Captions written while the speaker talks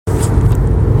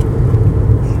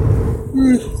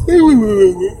Hello,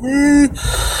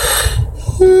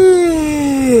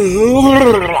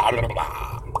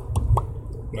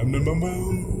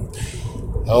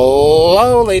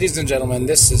 ladies and gentlemen.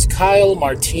 This is Kyle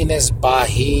Martinez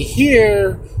Bahi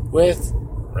here with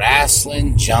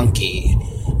Wrestling Junkie,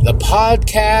 the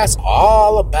podcast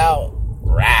all about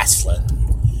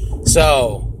wrestling.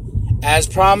 So, as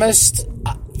promised,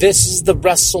 this is the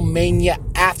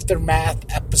WrestleMania Aftermath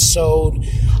episode.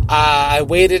 I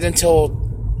waited until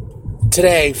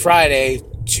today, Friday,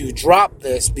 to drop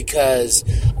this because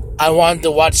I wanted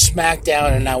to watch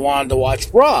SmackDown and I wanted to watch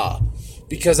Raw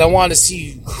because I wanted to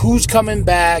see who's coming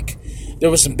back. There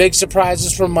were some big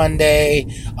surprises for Monday,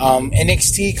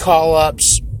 NXT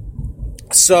call-ups.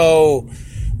 So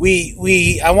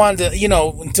I wanted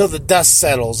to, until the dust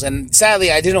settles. And sadly,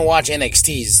 I didn't watch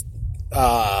NXT's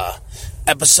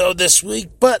episode this week,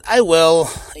 but I will,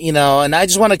 and I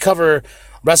just want to cover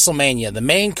WrestleMania, the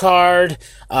main card,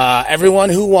 everyone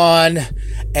who won,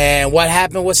 and what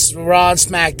happened with Raw and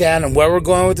SmackDown, and where we're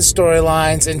going with the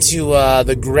storylines into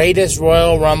the greatest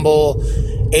Royal Rumble,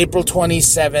 April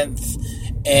 27th,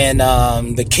 in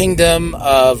the Kingdom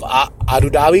of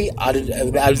Abu Dhabi.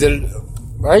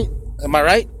 Right? Am I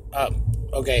right?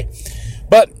 Okay.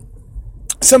 But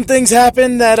some things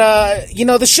happened that,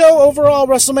 the show overall,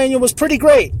 WrestleMania, was pretty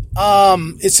great.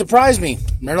 It surprised me.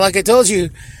 Remember, like I told you,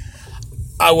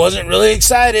 I wasn't really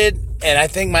excited, and I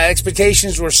think my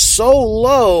expectations were so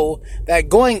low that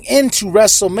going into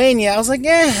WrestleMania, I was like,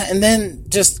 and then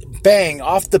just bang,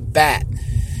 off the bat.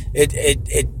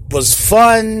 It was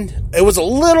fun. It was a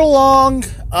little long.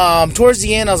 Towards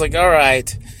the end, I was like, all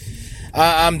right,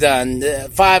 I'm done.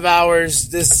 5 hours,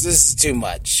 this is too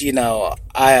much,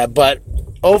 but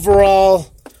overall,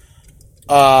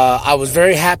 I was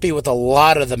very happy with a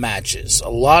lot of the matches. A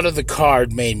lot of the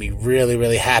card made me really,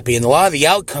 really happy. And a lot of the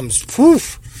outcomes,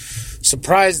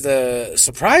 surprised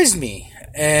me.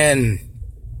 And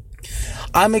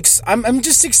I'm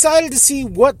just excited to see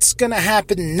what's going to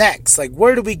happen next. Like,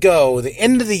 where do we go? The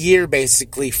end of the year,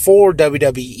 basically, for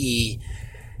WWE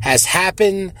has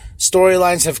happened.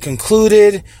 Storylines have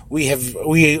concluded. We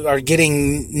are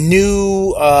getting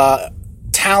new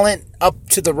talent up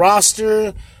to the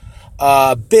roster.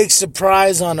 Big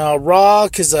surprise on Raw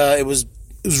because it was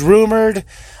rumored.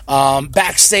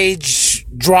 Backstage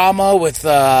drama with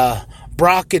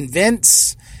Brock and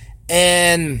Vince,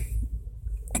 and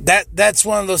that's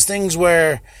one of those things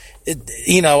where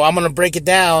I'm going to break it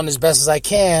down as best as I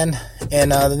can in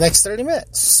the next 30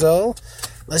 minutes. So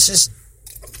let's just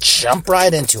jump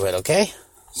right into it, okay?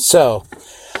 So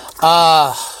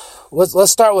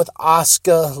let's start with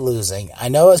Asuka losing. I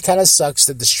know it kind of sucks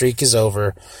that the streak is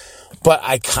over. But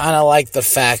I kind of like the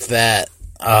fact that,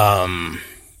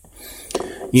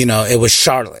 it was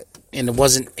Charlotte. And it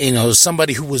wasn't,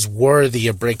 somebody who was worthy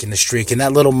of breaking the streak. And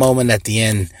that little moment at the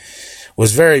end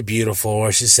was very beautiful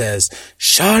where she says,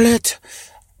 Charlotte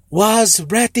was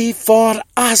ready for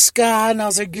Asuka. And I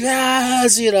was like,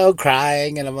 yes,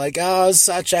 crying. And I'm like, oh,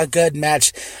 such a good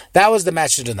match. That was the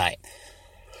match of the night.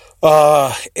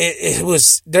 It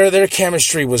was, their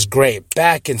chemistry was great.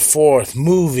 Back and forth,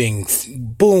 moving,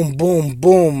 boom, boom,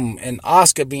 boom. And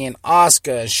Asuka being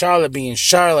Asuka and Charlotte being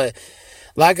Charlotte.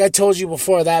 Like I told you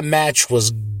before, that match was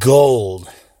gold.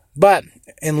 But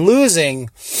in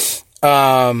losing,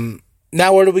 now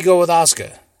where do we go with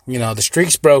Asuka? The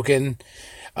streak's broken.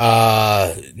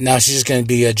 Now she's just going to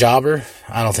be a jobber.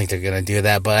 I don't think they're going to do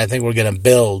that, but I think we're going to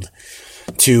build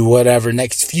to whatever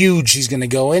next feud she's going to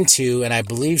go into, and I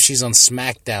believe she's on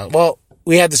SmackDown. Well,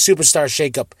 we had the Superstar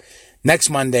Shakeup next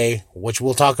Monday, which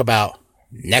we'll talk about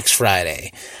next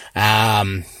Friday.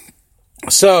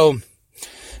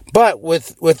 But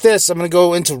with this, I'm going to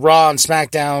go into Raw and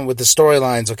SmackDown with the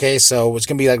storylines, okay? So it's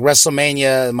going to be like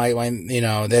WrestleMania,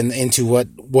 then into what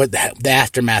the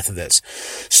aftermath of this.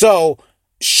 So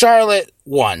Charlotte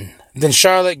won. Then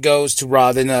Charlotte goes to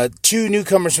Raw. Then two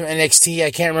newcomers from NXT.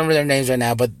 I can't remember their names right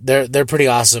now, but they're pretty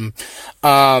awesome.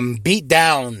 Beat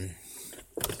down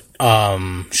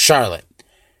Charlotte.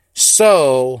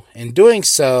 So in doing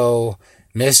so,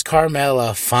 Miss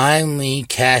Carmella finally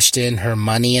cashed in her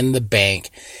Money in the Bank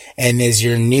and is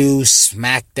your new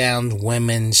SmackDown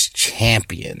Women's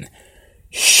Champion.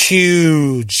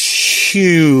 Huge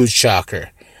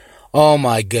shocker. Oh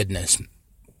my goodness.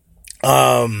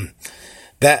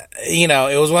 That,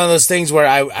 it was one of those things where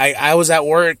I was at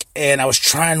work and I was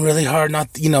trying really hard not,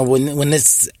 when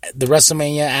it's the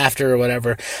WrestleMania after or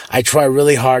whatever, I try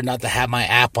really hard not to have my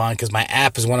app on because my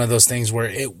app is one of those things where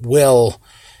it will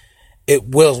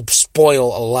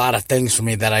spoil a lot of things for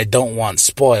me that I don't want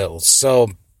spoiled.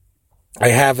 So I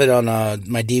have it on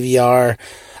my DVR.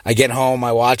 I get home,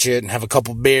 I watch it and have a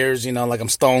couple beers, like I'm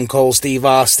Stone Cold Steve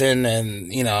Austin.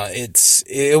 And,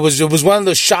 it was one of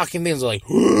those shocking things like,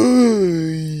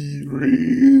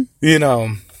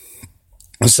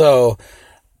 so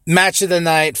match of the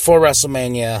night for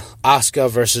WrestleMania, Asuka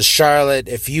versus Charlotte.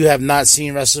 If you have not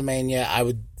seen WrestleMania, I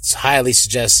would highly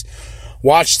suggest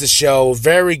watch the show.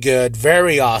 Very good,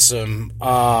 very awesome.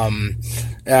 I'm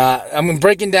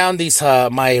breaking down these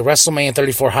my WrestleMania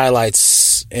 34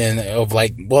 highlights of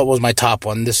like what was my top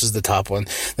one. This is the top one.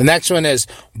 The next one is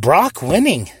Brock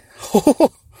winning.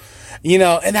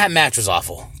 And that match was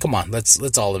awful. Come on,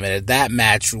 let's all admit it. That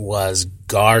match was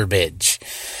garbage.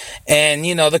 And,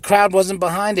 the crowd wasn't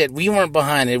behind it. We weren't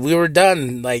behind it. We were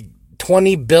done. Like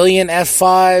 20 billion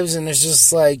F5s, and it's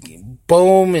just like,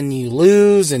 boom, and you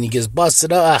lose, and he gets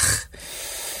busted up. Ugh.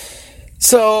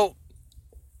 So,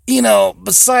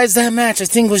 besides that match, I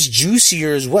think what's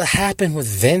juicier is what happened with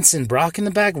Vince and Brock in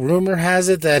the back. Rumor has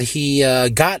it that he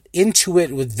got into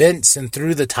it with Vince and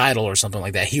threw the title or something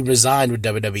like that. He resigned with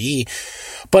WWE.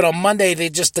 But on Monday, they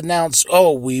just announced,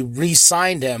 we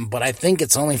re-signed him. But I think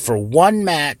it's only for one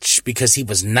match because he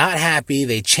was not happy.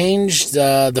 They changed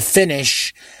the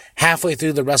finish halfway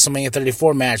through the WrestleMania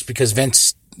 34 match because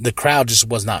Vince, the crowd just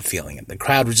was not feeling it. The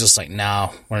crowd was just like,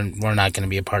 no, we're not going to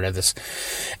be a part of this.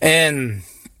 And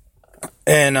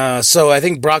so I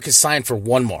think Brock is signed for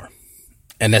one more.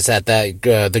 And that's at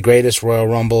the greatest Royal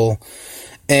Rumble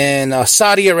in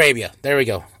Saudi Arabia. There we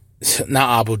go.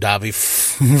 Not Abu Dhabi.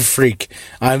 Freak.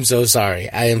 I'm so sorry.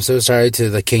 I am so sorry to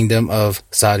the Kingdom of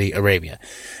Saudi Arabia.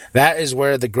 That is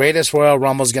where the greatest Royal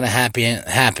Rumble is going to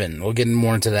happen. We'll get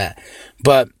more into that.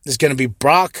 But it's going to be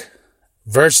Brock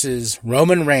versus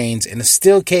Roman Reigns in a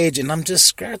steel cage. And I'm just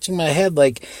scratching my head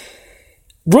like,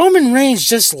 Roman Reigns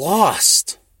just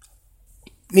lost.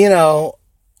 And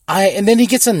then he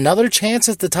gets another chance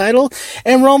at the title,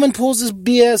 and Roman pulls his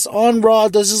BS on Raw,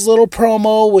 does his little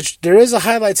promo, which there is a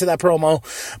highlight to that promo,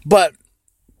 but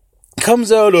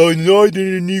comes out, I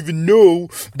didn't even know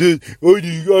that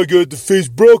I got to face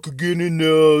Brock again, and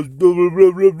blah, blah,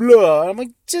 blah, blah, blah. I'm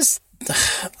like,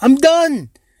 I'm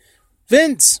done.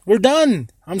 Vince, we're done.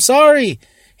 I'm sorry.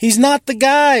 He's not the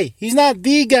guy. He's not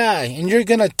the guy. And you're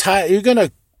gonna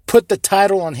put the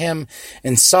title on him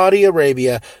in Saudi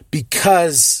Arabia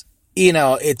because,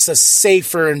 it's a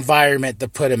safer environment to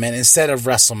put him in instead of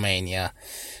WrestleMania.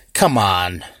 Come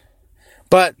on.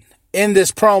 But in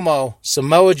this promo,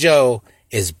 Samoa Joe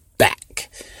is back.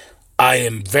 I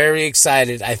am very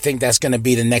excited. I think that's going to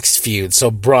be the next feud. So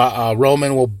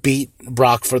Roman will beat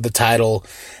Brock for the title.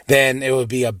 Then it would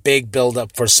be a big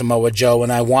build-up for Samoa Joe.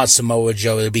 And I want Samoa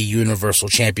Joe to be Universal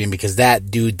Champion because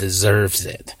that dude deserves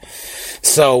it.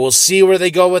 So we'll see where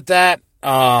they go with that.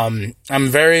 I'm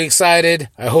very excited.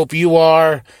 I hope you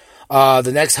are.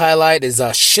 The next highlight is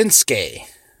Shinsuke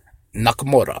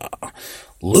Nakamura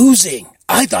losing.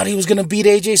 I thought he was going to beat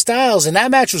AJ Styles, and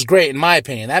that match was great, in my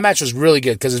opinion. That match was really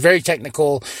good because it's very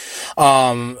technical.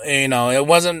 It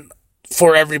wasn't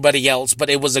for everybody else, but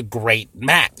it was a great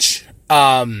match.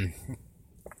 And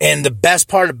the best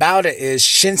part about it is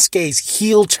Shinsuke's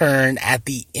heel turn at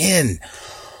the end.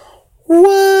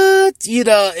 What?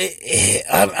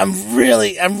 I'm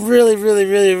really,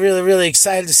 really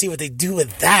excited to see what they do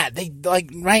with that.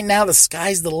 Right now, the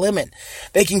sky's the limit.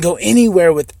 They can go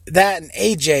anywhere with that and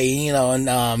AJ,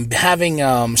 and having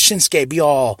Shinsuke be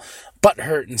all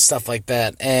butthurt and stuff like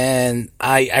that. And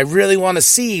I really want to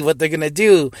see what they're going to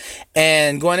do.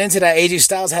 And going into that, AJ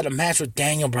Styles had a match with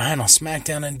Daniel Bryan on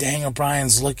SmackDown, and Daniel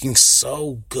Bryan's looking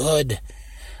so good.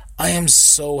 I am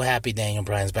so happy Daniel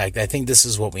Bryan's back. I think this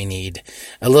is what we need.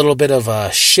 A little bit of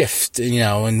a shift,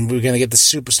 and we're going to get the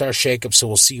superstar shakeup, so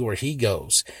we'll see where he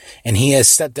goes. And he has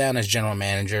stepped down as general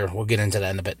manager. We'll get into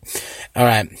that in a bit. All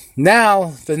right.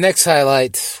 Now, the next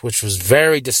highlight, which was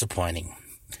very disappointing.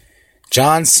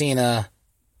 John Cena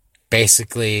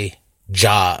basically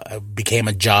became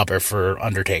a jobber for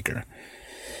Undertaker.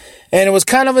 And it was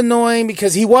kind of annoying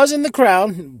because he was in the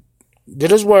crowd,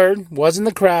 did his word, was in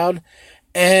the crowd.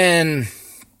 And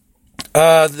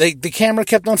the camera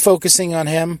kept on focusing on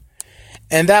him,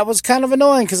 and that was kind of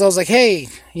annoying because I was like, "Hey,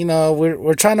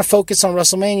 we're trying to focus on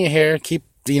WrestleMania here.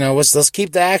 Let's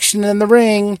keep the action in the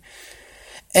ring."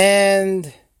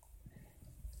 And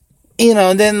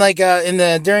and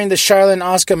then during the Charlotte and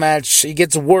Asuka match, he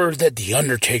gets word that the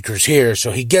Undertaker's here, so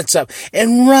he gets up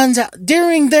and runs out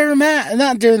during their match.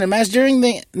 Not during the match, during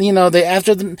after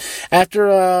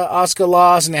Asuka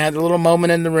lost, and they had a little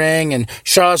moment in the ring, and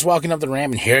Charlotte's walking up the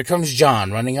ramp, and here comes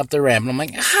John running up the ramp, and I'm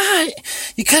like,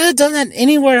 you could have done that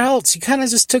anywhere else. You kind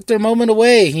of just took their moment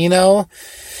away,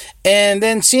 And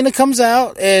then Cena comes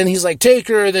out, and he's like,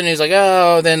 Taker. Then he's like,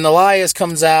 oh. Then Elias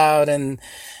comes out, and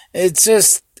it's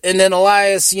just... And then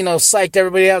Elias, psyched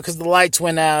everybody out because the lights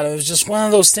went out. It was just one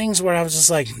of those things where I was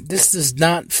just like, this does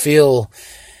not feel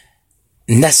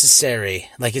necessary.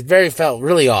 Like, it felt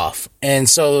really off. And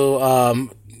so,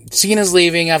 Cena's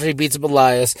leaving after he beats up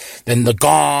Elias. Then the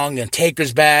gong, and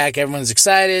Taker's back. Everyone's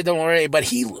excited. Don't worry.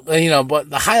 But but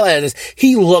the highlight of this,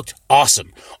 he looked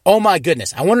awesome. Oh my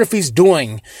goodness. I wonder if he's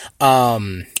doing,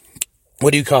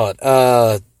 what do you call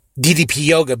it? DDP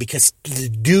yoga, because the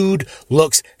dude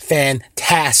looks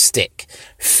fantastic.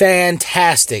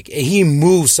 Fantastic. He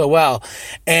moves so well.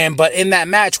 But in that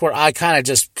match where I kind of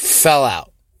just fell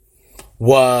out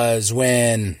was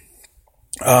when,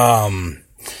 what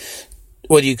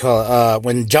do you call it?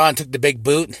 When John took the big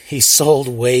boot, he sold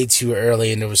way too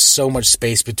early, and there was so much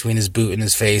space between his boot and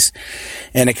his face,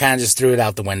 and it kind of just threw it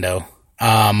out the window.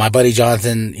 My buddy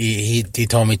Jonathan, he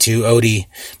told me to. Odie,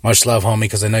 much love, homie,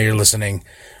 because I know you're listening.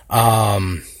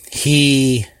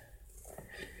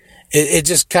 It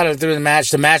just kind of threw the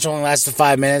match. The match only lasted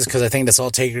 5 minutes because I think that's all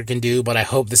Taker can do, but I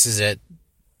hope this is it.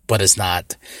 But it's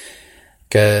not.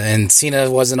 And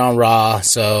Cena wasn't on Raw,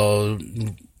 so,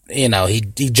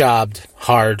 he jobbed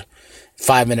hard.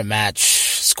 5-minute match,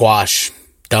 squash,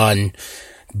 done.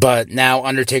 But now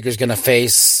Undertaker's going to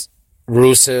face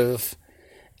Rusev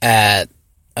at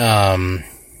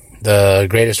the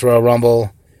Greatest Royal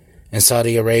Rumble in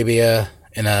Saudi Arabia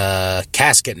in a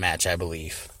casket match, I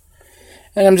believe.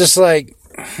 And I'm just like,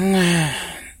 nah.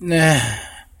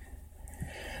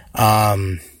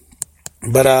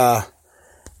 But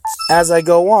as I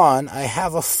go on, I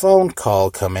have a phone call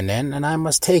coming in, and I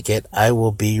must take it. I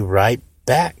will be right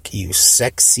back, you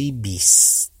sexy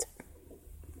beast.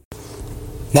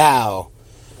 Now,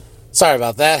 sorry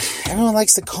about that. Everyone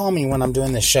likes to call me when I'm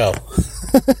doing this show.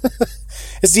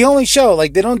 It's the only show.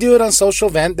 Like, they don't do it on Social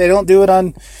Vent. They don't do it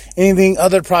on anything,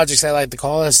 other projects I like to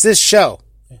call. It's this show.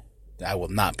 I will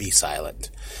not be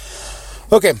silent.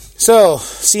 Okay, so,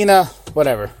 Cena,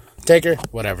 whatever. Taker,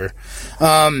 whatever.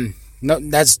 No,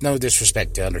 that's no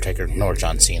disrespect to Undertaker nor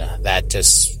John Cena. That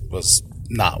just was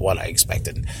not what I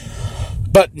expected.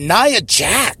 But Nia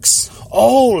Jax,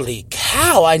 holy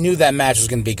cow, I knew that match was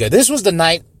going to be good. This was the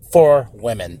night for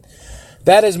women.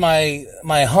 That is my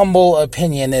humble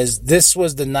opinion, is this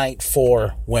was the night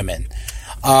for women.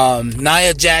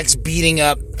 Nia Jax beating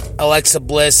up Alexa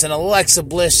Bliss, and Alexa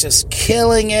Bliss just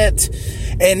killing it.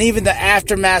 And even the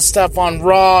aftermath stuff on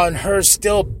Raw, and her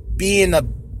still being a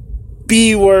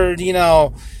B-word,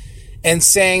 and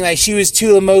saying like she was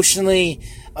too emotionally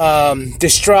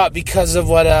distraught because of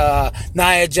what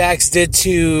Nia Jax did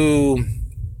to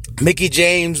Mickie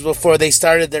James before they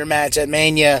started their match at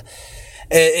Mania.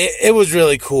 It was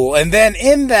really cool. And then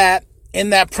in that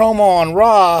promo on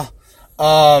Raw,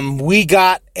 we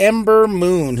got Ember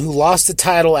Moon, who lost the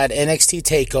title at NXT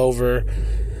TakeOver.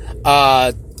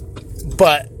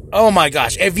 But oh my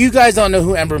gosh, if you guys don't know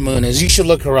who Ember Moon is, you should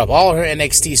look her up. All her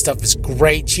NXT stuff is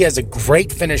great. She has a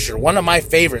great finisher, one of my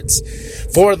favorites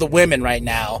for the women right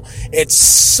now. It's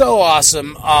so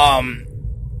awesome.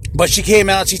 But she came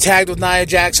out, she tagged with Nia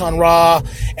Jax on Raw,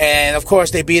 and of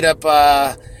course they beat up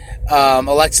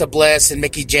Alexa Bliss and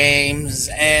Mickie James,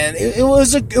 and it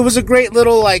was a great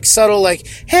little subtle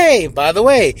hey, by the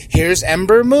way, here's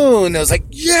Ember Moon. It was like,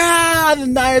 yeah, the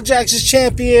Nia Jax is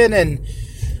champion, and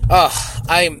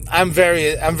I'm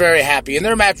very happy. And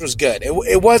their match was good.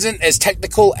 It wasn't as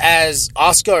technical as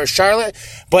Asuka or Charlotte,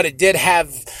 but it did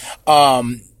have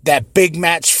that big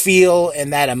match feel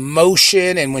and that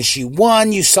emotion. And when she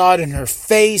won, you saw it in her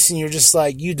face, and you're just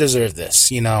like, you deserve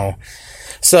this,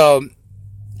 So,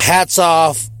 hats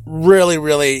off. Really,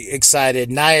 really excited.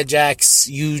 Nia Jax,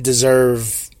 you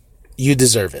deserve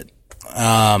it.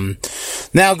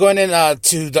 Now going in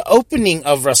to the opening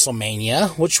of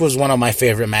WrestleMania, which was one of my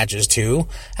favorite matches too.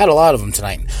 Had a lot of them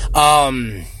tonight.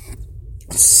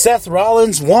 Seth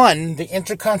Rollins won the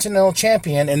Intercontinental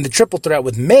Champion in the triple threat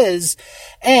with Miz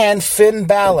and Finn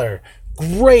Balor.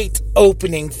 Great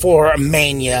opening for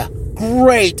Mania.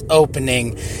 Great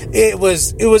opening. It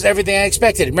was everything I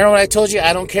expected. Remember what I told you?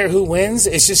 I don't care who wins.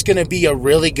 It's just going to be a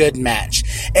really good match.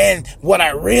 And what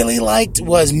I really liked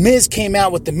was Miz came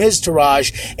out with the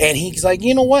Miztourage, and he's like,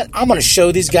 you know what? I'm going to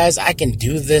show these guys I can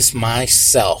do this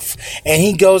myself. And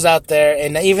he goes out there,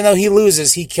 and even though he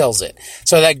loses, he kills it.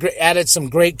 So that added some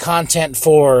great content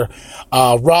for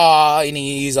Raw. And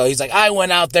he's like, I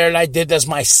went out there and I did this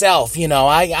myself.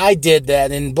 I did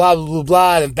that, and blah, blah, blah,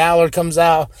 blah. And Balor comes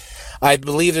out. I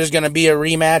believe there's going to be a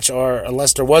rematch, or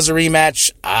unless there was a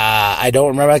rematch, I don't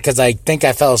remember, because I think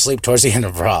I fell asleep towards the end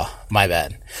of Raw. My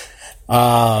bad.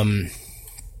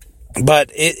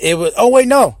 But it was, oh wait,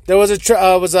 no, there was a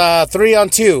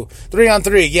 3-on-2,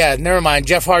 3-on-3. Yeah, never mind.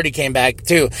 Jeff Hardy came back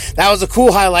too. That was a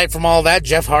cool highlight from all that.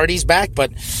 Jeff Hardy's back,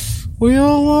 but we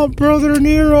all want Brother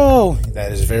Nero.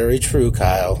 That is very true,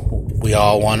 Kyle. We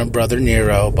all want a Brother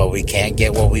Nero, but we can't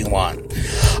get what we want.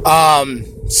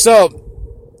 So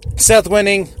Seth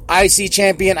winning, IC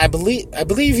champion. I believe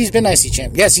he's been IC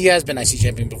champion. Yes, he has been IC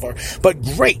champion before. But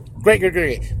great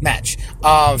match.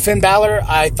 Finn Balor,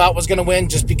 I thought was going to win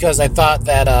just because I thought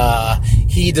that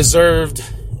he deserved,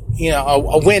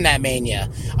 a win at Mania,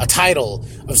 a title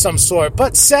of some sort.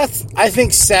 But I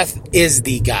think Seth is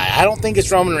the guy. I don't think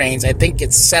it's Roman Reigns. I think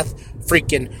it's Seth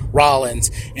freaking Rollins,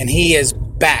 and he is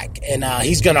back, and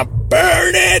he's gonna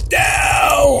burn it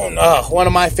down. One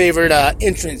of my favorite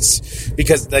entrants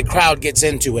because the crowd gets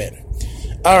into it.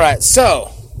 All right, so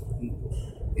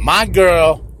my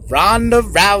girl Ronda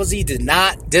Rousey did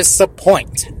not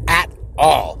disappoint at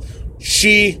all.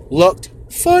 She looked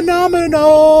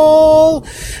phenomenal,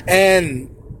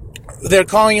 and they're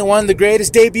calling it one of the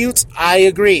greatest debuts. I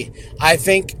agree. I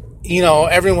think,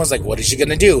 everyone's like, what is she going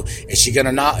to do? Is she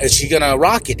going to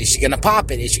rock it? Is she going to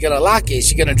pop it? Is she going to lock it? Is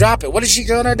she going to drop it? What is she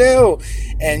going to do?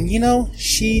 And,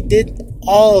 she did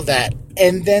all of that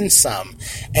and then some.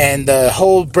 And the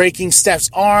whole breaking Steph's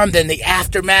arm, then the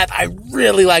aftermath. I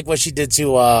really like what she did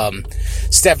to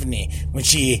Stephanie when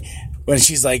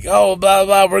she's like, oh, blah,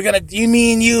 blah, you,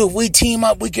 me and you, if we team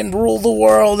up, we can rule the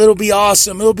world. It'll be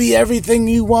awesome. It'll be everything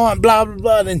you want, blah, blah,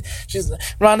 blah. And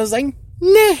Ronda's like,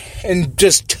 nah, and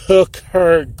just took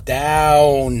her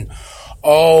down.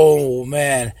 Oh,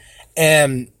 man.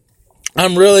 And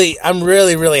I'm really,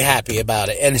 really happy about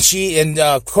it. And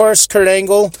of course, Kurt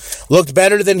Angle looked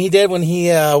better than he did when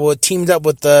he teamed up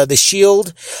with the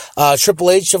Shield.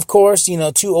 Triple H, of course,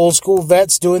 two old school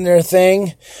vets doing their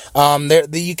thing.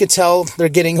 You could tell they're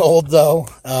getting old though.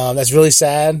 That's really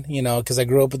sad, because I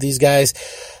grew up with these guys.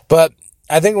 But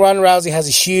I think Ronda Rousey has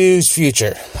a huge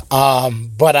future.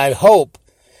 But I hope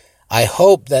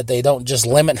that they don't just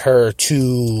limit her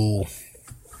to,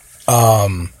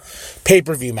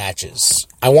 pay-per-view matches.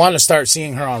 I want to start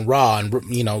seeing her on Raw, and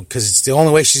because it's the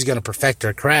only way she's going to perfect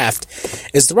her craft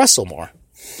is to wrestle more,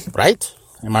 right?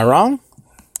 Am I wrong?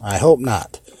 I hope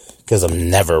not, because I'm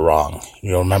never wrong.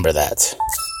 You'll remember that.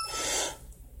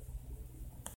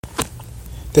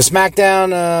 The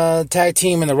SmackDown tag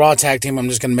team and the Raw tag team, I'm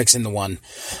just going to mix into one.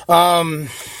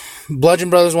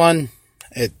 Bludgeon Brothers won.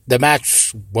 The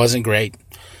match wasn't great.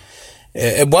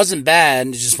 It wasn't bad,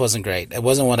 it just wasn't great. It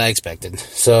wasn't what I expected.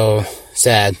 So,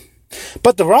 sad.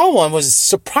 But the Raw one was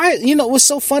surprising. It was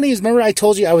so funny. Remember I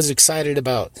told you I was excited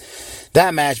about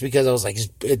that match because I was like,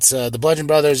 it's the Bludgeon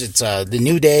Brothers, it's the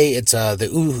New Day, it's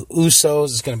the Usos.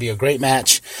 It's going to be a great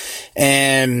match.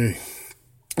 And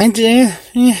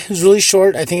it was really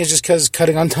short. I think it's just because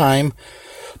cutting on time.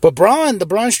 But the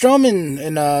Braun Strowman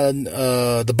and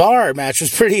the bar match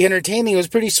was pretty entertaining. It was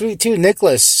pretty sweet too.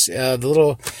 Nicholas, the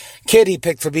little kid he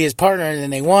picked to be his partner, and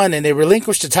then they won, and they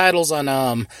relinquished the titles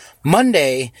on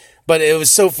Monday. But it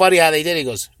was so funny how they did it. He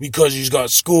goes, because he's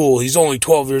got school. He's only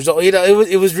 12 years old.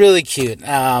 It was really cute.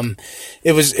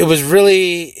 It was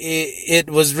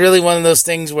really one of those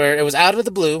things where it was out of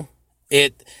the blue.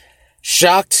 It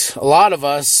shocked a lot of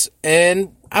us,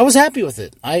 and I was happy with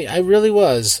it. I really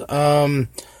was.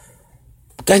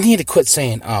 I need to quit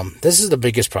saying, this is the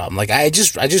biggest problem. Like, I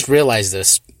just realized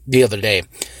this the other day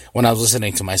when I was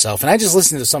listening to myself, and I just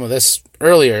listened to some of this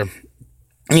earlier.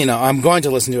 I'm going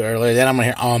to listen to it earlier, then I'm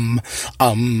going to hear,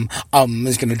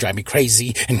 it's going to drive me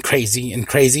crazy and crazy and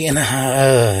crazy, and,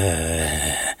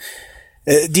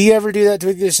 do you ever do that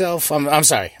with yourself? I'm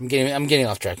sorry, I'm getting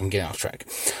off track,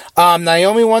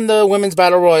 Naomi won the Women's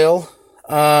Battle Royal.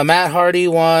 Matt Hardy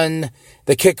won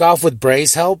the kickoff with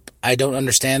Bray's help. I don't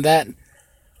understand that.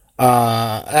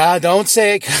 Don't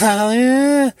say it,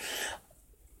 Kyle.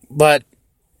 But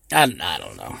I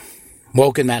don't know.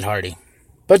 Woken Matt Hardy.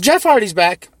 But Jeff Hardy's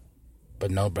back.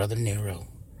 But no Brother Nero.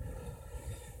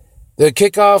 The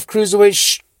kickoff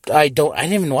cruiserweight. I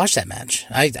didn't even watch that match.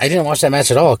 I didn't watch that match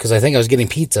at all because I think I was getting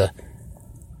pizza.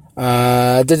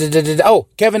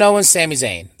 Kevin Owens, Sami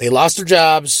Zayn. They lost their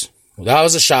jobs. That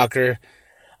was a shocker.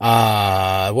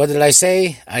 What did I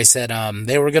say? I said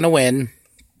they were going to win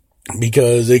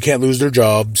because they can't lose their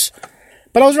jobs.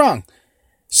 But I was wrong.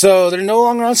 So they're no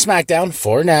longer on SmackDown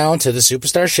for now to the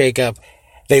Superstar Shakeup.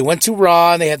 They went to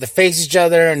Raw and they had to face each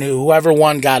other, and whoever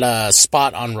won got a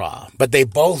spot on Raw. But they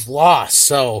both lost.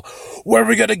 So where are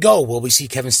we going to go? Will we see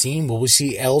Kevin Steen? Will we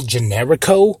see El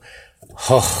Generico?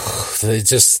 Oh,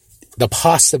 the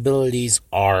possibilities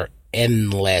are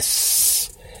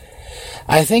endless.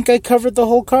 I think I covered the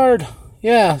whole card.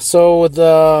 Yeah, so with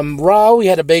Raw, we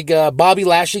had a big Bobby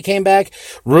Lashley came back,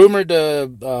 rumored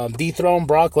to dethrone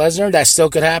Brock Lesnar. That still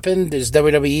could happen. There's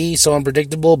WWE, so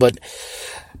unpredictable, but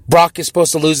Brock is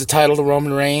supposed to lose the title to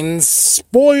Roman Reigns.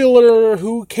 Spoiler,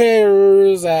 who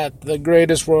cares, at the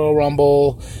greatest Royal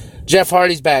Rumble. Jeff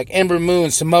Hardy's back, Ember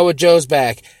Moon, Samoa Joe's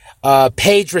back.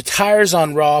 Paige retires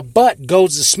on Raw, but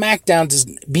goes to SmackDown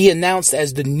to be announced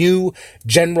as the new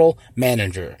general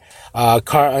manager. Let's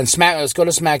go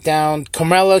to SmackDown.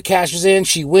 Carmella cashes in.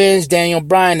 She wins. Daniel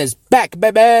Bryan is back,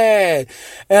 baby.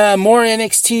 More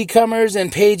NXT comers,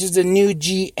 and Paige is the new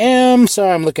GM.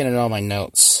 Sorry, I'm looking at all my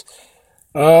notes.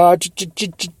 Triple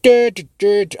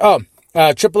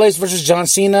H versus John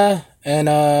Cena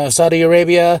and Saudi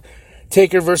Arabia.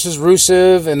 Taker versus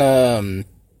Rusev and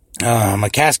a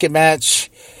casket match.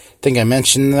 I think I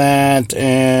mentioned that.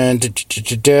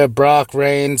 And Brock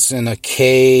Reigns in a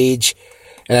cage.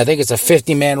 And I think it's a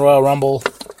 50-man Royal Rumble.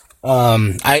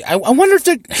 I wonder if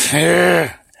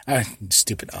they're...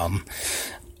 stupid.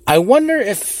 I wonder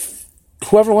if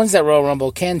whoever wins that Royal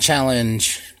Rumble can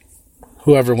challenge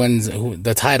whoever wins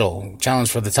the title. Challenge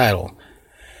for the title.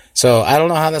 So I don't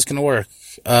know how that's going to work.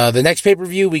 The next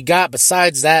pay-per-view we got,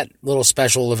 besides that little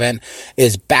special event,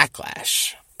 is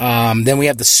Backlash. Then we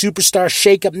have the Superstar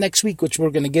Shakeup next week, which we're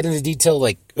going to get into detail.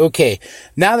 Like, okay,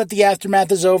 now that the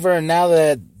aftermath is over and now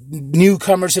that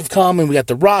newcomers have come and we got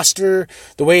the roster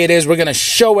the way it is, we're going to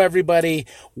show everybody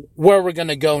where we're going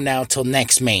to go now till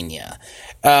next Mania.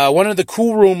 One of the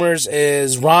cool rumors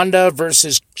is Ronda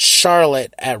versus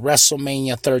Charlotte at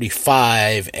WrestleMania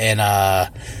 35 in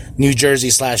New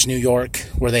Jersey / New York,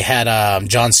 where they had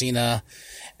John Cena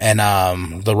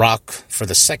and The Rock for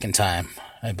the second time,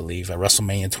 I believe, at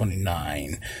WrestleMania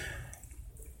 29.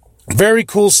 Very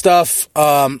cool stuff.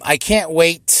 I can't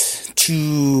wait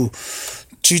to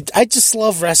I just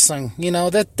love wrestling. You know,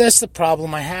 that's the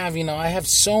problem I have. You know, I have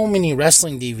so many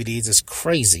wrestling DVDs. It's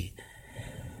crazy.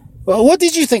 Well, what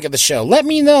did you think of the show? Let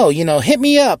me know. You know, hit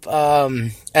me up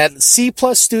at C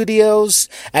Plus Studios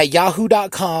at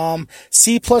yahoo.com,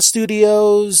 C Plus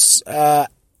Studios .com.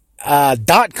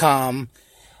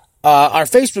 Our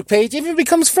Facebook page. Even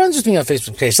becomes friends with me on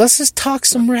Facebook page. Let's just talk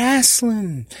some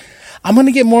wrestling. I'm going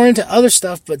to get more into other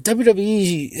stuff, but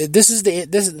WWE,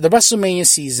 the WrestleMania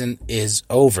season is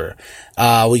over.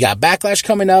 We got Backlash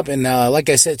coming up, and like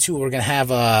I said too, we're going to have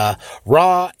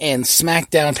Raw and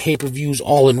SmackDown pay-per-views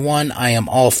all in one. I am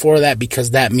all for that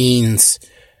because that means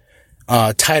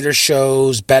tighter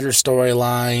shows, better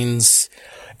storylines.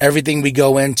 Everything we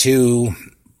go into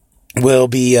will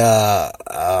be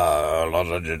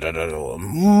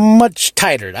much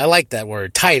tighter. I like that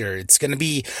word, tighter. It's going to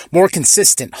be more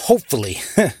consistent, hopefully.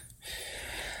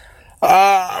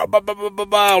 Raw,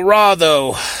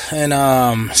 though, and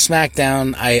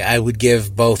SmackDown, I would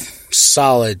give both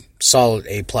solid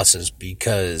A pluses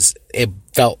because it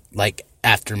felt like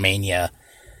after Mania,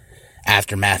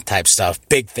 aftermath type stuff.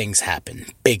 Big things happen.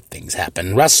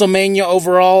 WrestleMania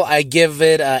overall, I give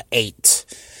it a 8.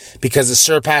 Because it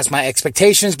surpassed my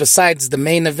expectations, besides the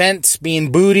main event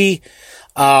being booty,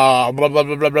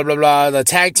 the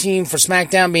tag team for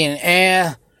SmackDown being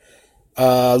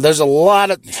there's a lot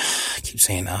of, I keep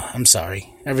saying, I'm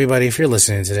sorry. Everybody, if you're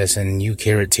listening to this and you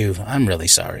hear it too, I'm really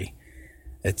sorry.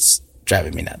 It's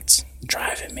driving me nuts.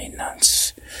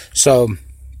 So,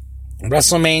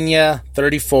 WrestleMania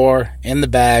 34 in the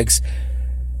bags,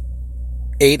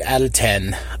 8 out of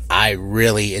 10. I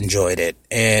really enjoyed it.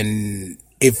 And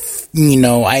if, you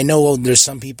know, I know there's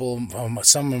some people,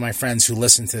 some of my friends who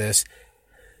listen to this,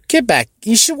 get back.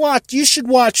 You should watch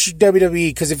WWE,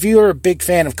 because if you're a big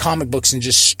fan of comic books and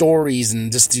just stories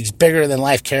and just these bigger than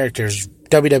life characters,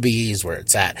 WWE is where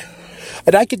it's at.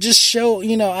 And I could just show,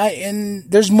 you know, and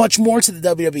there's much more to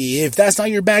the WWE. If that's not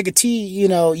your bag of tea, you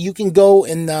know, you can go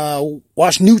and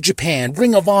watch New Japan,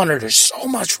 Ring of Honor. There's so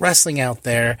much wrestling out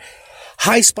there.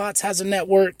 High Spots has a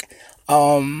network.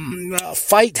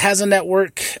 Fight has a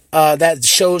network that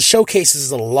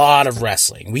showcases a lot of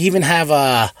wrestling. We even have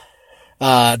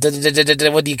what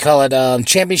do you call it?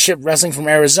 Championship Wrestling from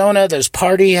Arizona. There's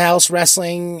Party House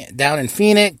Wrestling down in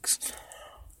Phoenix.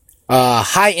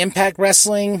 High Impact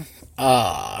Wrestling.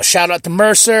 Shout out to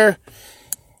Mercer.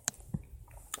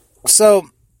 So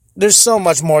there's so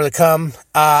much more to come.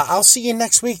 I'll see you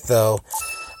next week, though.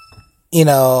 You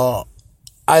know,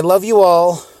 I love you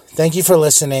all. Thank you for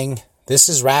listening. This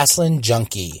is Wrestling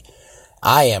Junkie.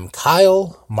 I am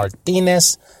Kyle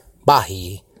Martinez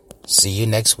Bahi. See you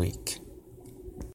next week.